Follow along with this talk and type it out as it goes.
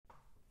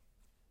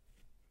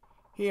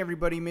Hey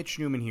everybody, Mitch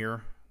Newman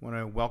here. I want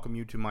to welcome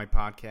you to my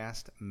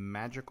podcast,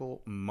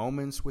 Magical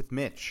Moments with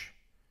Mitch.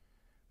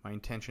 My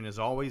intention, as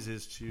always,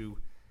 is to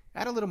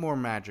add a little more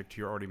magic to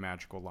your already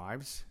magical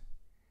lives.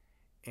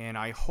 And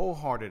I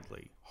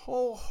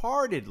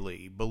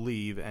wholeheartedly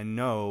believe and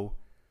know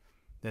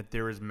that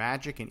there is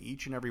magic in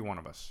each and every one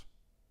of us.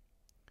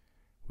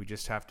 We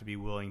just have to be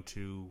willing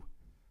to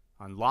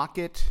unlock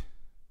it,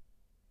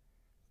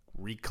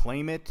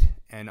 reclaim it,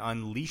 and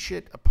unleash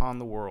it upon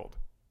the world.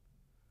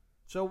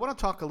 So I want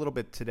to talk a little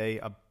bit today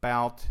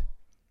about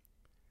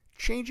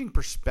changing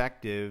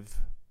perspective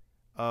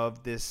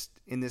of this,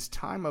 in this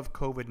time of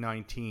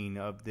COVID-19,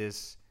 of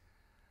this,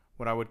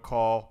 what I would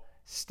call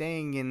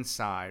staying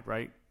inside,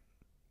 right?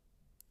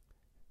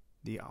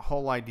 The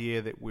whole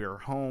idea that we're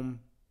home,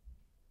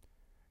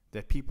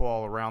 that people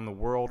all around the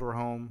world are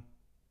home,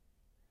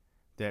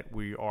 that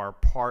we are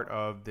part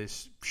of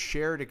this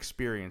shared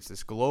experience,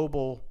 this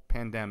global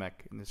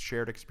pandemic and this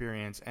shared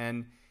experience,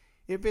 and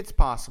if it's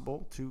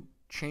possible to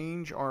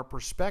change our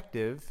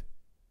perspective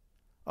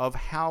of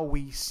how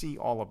we see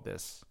all of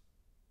this.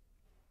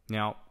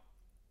 Now,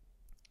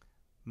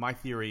 my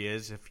theory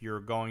is if you're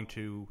going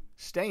to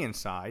stay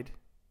inside,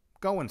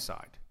 go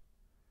inside.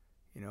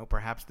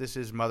 Perhaps this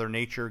is Mother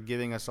Nature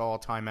giving us all a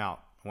time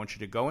out. I want you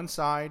to go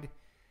inside,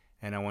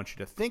 and I want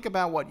you to think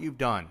about what you've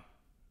done.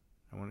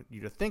 I want you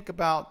to think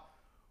about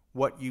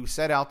what you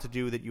set out to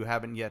do that you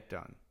haven't yet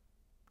done.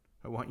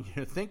 I want you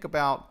to think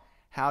about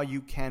how you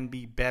can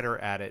be better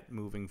at it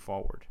moving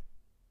forward.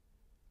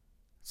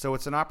 So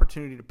it's an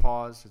opportunity to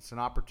pause. It's an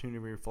opportunity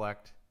to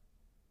reflect.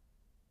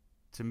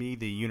 To me,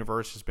 the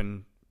universe has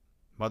been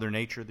Mother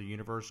Nature, the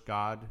universe,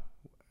 God,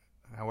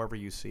 however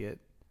you see it,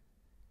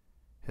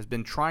 has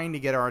been trying to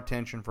get our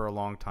attention for a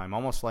long time,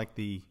 almost like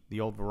the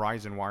old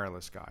Verizon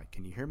wireless guy.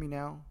 Can you hear me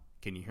now?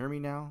 Can you hear me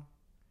now?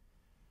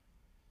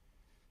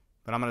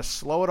 But I'm going to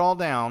slow it all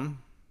down,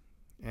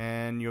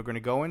 and you're going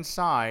to go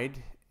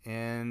inside,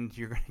 and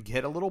you're going to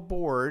get a little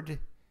bored,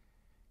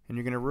 and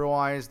you're going to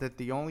realize that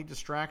the only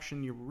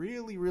distraction you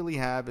really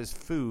have is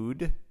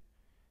food.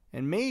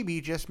 And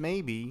maybe, just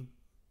maybe,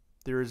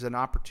 there is an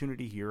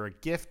opportunity here, a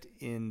gift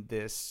in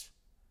this,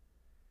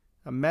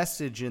 a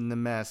message in the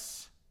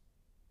mess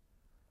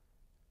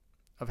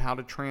of how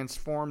to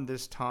transform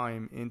this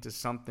time into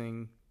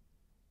something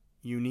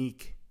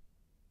unique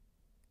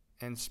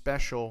and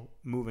special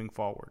moving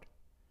forward.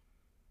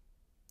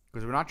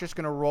 Because we're not just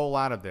going to roll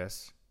out of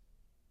this.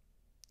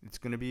 It's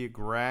going to be a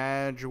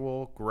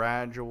gradual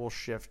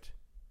shift.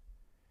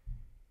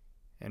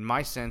 And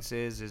my sense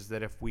is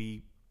that if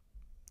we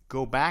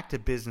go back to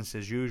business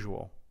as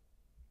usual,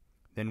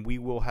 then we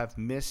will have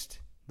missed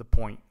the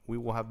point. We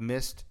will have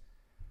missed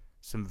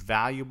some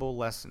valuable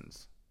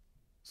lessons,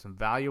 some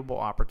valuable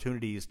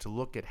opportunities to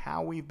look at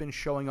how we've been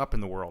showing up in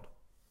the world,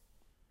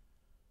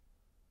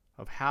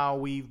 of how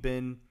we've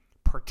been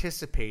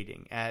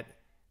participating at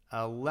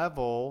a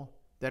level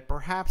that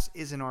perhaps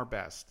isn't our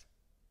best.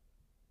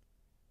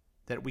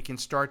 That we can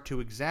start to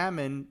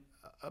examine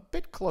a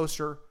bit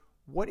closer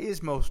what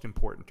is most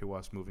important to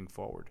us moving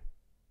forward.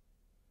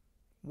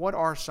 What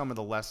are some of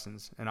the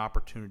lessons and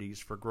opportunities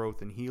for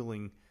growth and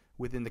healing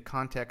within the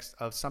context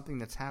of something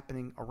that's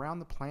happening around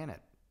the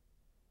planet?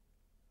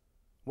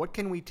 What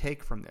can we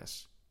take from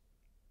this?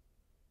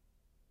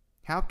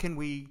 How can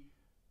we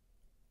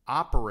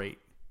operate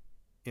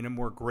in a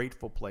more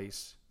grateful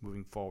place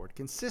moving forward,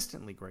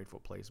 consistently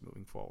grateful place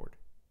moving forward?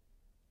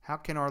 How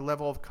can our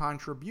level of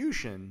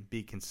contribution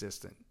be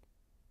consistent?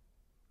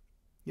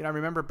 I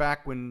remember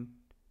back when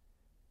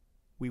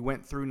we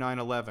went through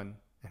 9/11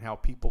 and how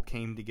people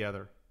came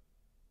together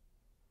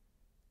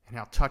and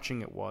how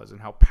touching it was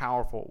and how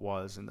powerful it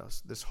was, and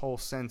this whole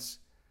sense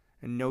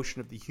and notion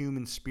of the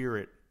human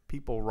spirit,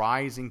 people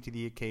rising to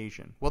the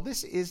occasion. Well,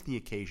 this is the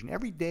occasion.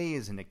 Every day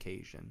is an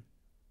occasion.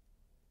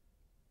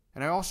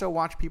 And I also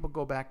watch people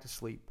go back to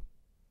sleep.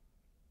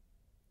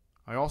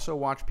 I also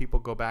watch people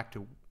go back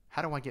to,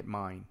 how do I get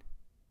mine?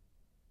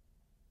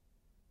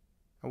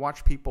 I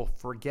watch people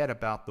forget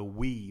about the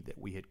we that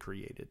we had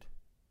created,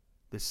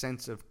 the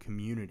sense of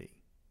community.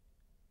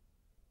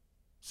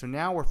 So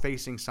now we're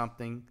facing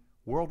something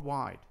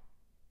worldwide.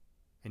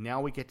 And now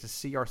we get to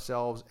see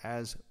ourselves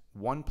as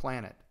one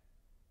planet.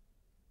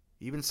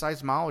 Even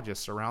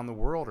seismologists around the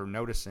world are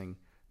noticing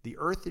the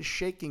earth is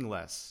shaking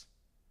less.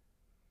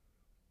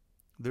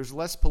 There's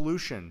less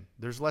pollution.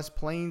 There's less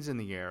planes in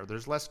the air.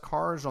 There's less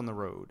cars on the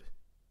road.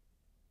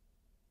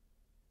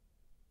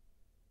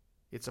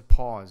 It's a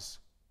pause.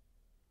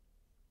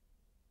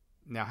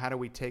 Now, how do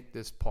we take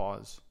this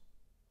pause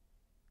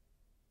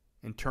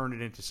and turn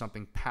it into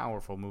something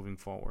powerful moving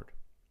forward?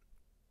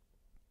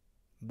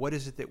 What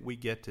is it that we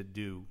get to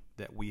do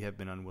that we have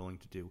been unwilling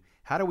to do?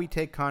 How do we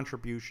take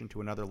contribution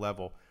to another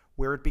level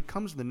where it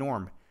becomes the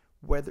norm,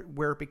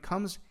 where it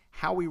becomes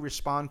how we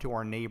respond to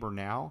our neighbor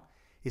now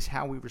is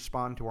how we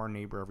respond to our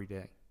neighbor every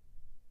day?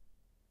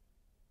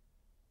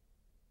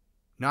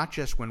 Not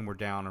just when we're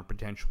down or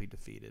potentially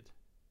defeated.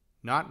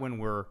 Not when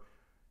we're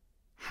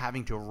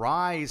having to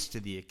rise to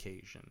the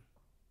occasion.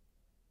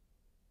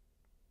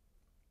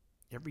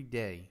 Every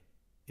day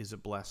is a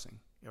blessing.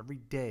 Every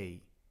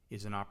day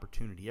is an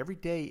opportunity. Every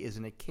day is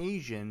an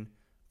occasion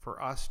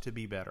for us to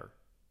be better.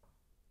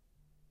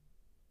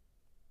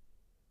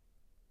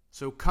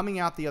 So coming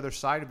out the other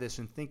side of this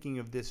and thinking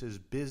of this as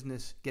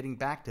business, getting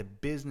back to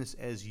business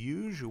as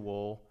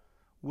usual,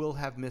 will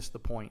have missed the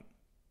point.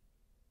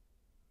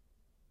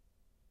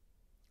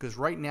 Because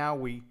right now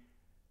we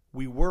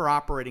were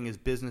operating as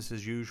business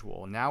as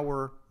usual. Now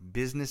we're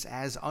business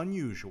as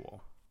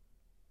unusual.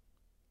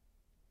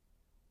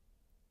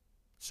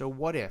 So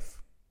what if?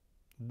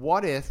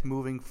 What if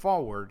moving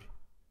forward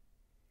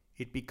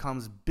it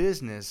becomes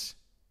business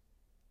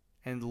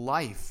and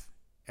life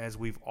as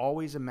we've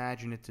always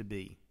imagined it to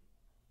be?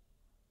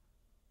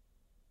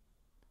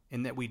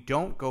 And that we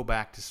don't go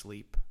back to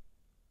sleep.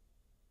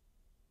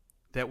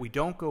 That we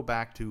don't go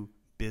back to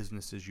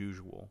business as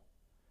usual.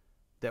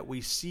 That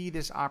we see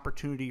this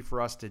opportunity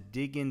for us to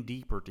dig in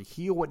deeper, to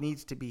heal what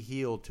needs to be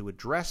healed, to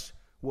address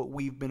what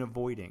we've been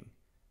avoiding.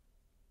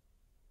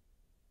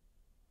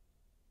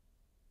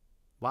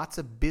 Lots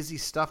of busy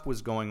stuff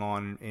was going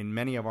on in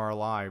many of our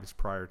lives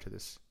prior to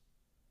this.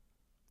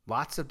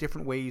 Lots of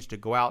different ways to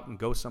go out and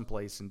go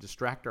someplace and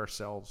distract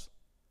ourselves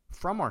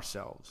from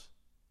ourselves.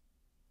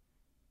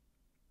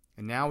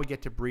 And now we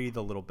get to breathe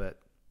a little bit.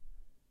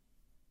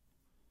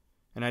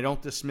 And I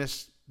don't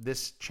dismiss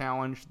this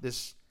challenge,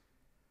 this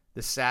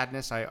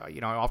sadness. I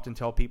often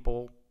tell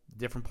people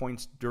different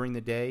points during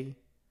the day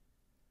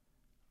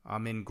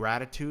I'm in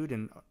gratitude,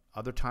 and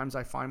other times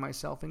I find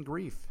myself in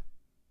grief,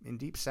 in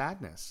deep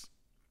sadness.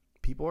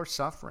 People are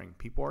suffering.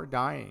 People are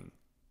dying.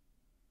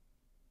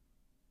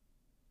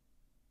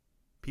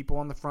 People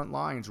on the front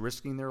lines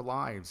risking their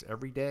lives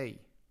every day.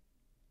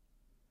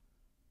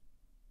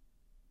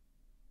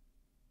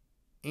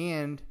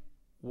 And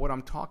what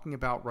I'm talking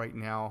about right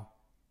now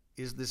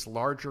is this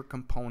larger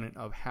component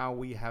of how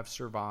we have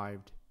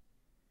survived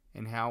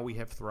and how we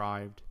have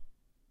thrived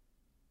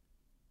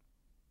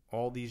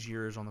all these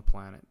years on the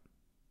planet,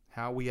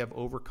 how we have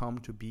overcome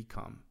to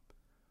become.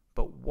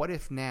 But what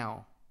if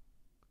now?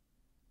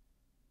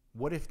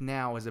 What if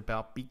now is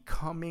about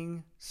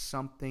becoming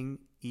something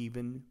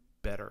even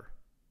better?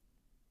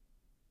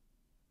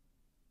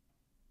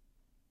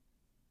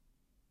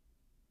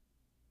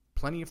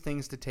 Plenty of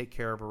things to take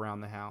care of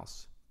around the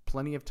house.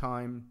 Plenty of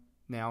time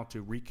now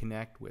to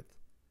reconnect with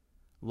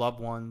loved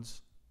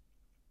ones.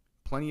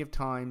 Plenty of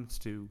times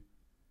to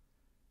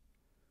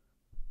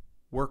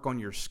work on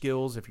your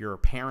skills if you're a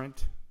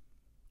parent.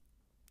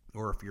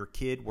 Or if you're a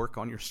kid, work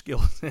on your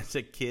skills as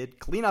a kid.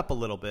 Clean up a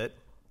little bit.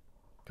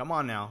 Come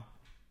on now.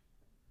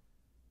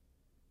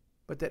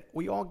 But that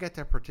we all get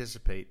to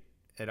participate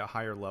at a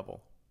higher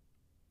level.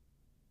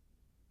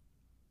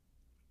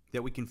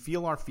 That we can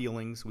feel our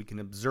feelings, we can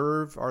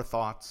observe our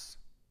thoughts,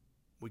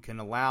 we can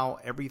allow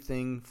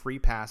everything free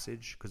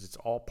passage because it's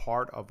all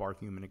part of our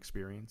human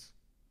experience.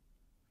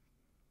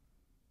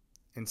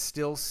 And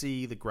still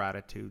see the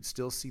gratitude,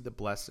 still see the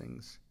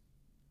blessings,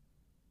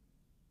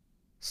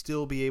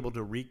 still be able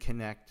to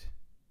reconnect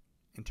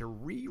and to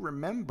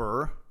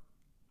remember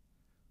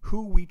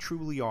who we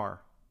truly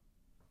are.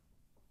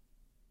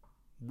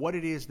 What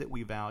it is that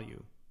we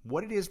value,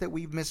 what it is that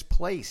we've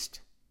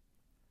misplaced.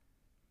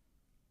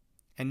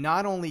 And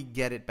not only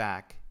get it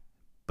back,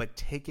 but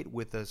take it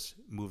with us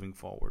moving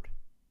forward.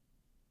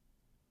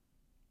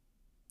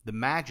 The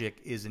magic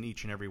is in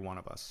each and every one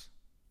of us.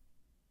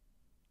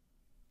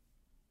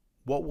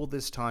 What will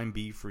this time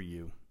be for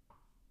you?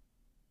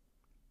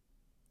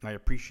 I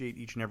appreciate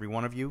each and every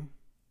one of you.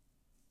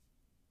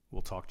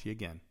 We'll talk to you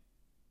again.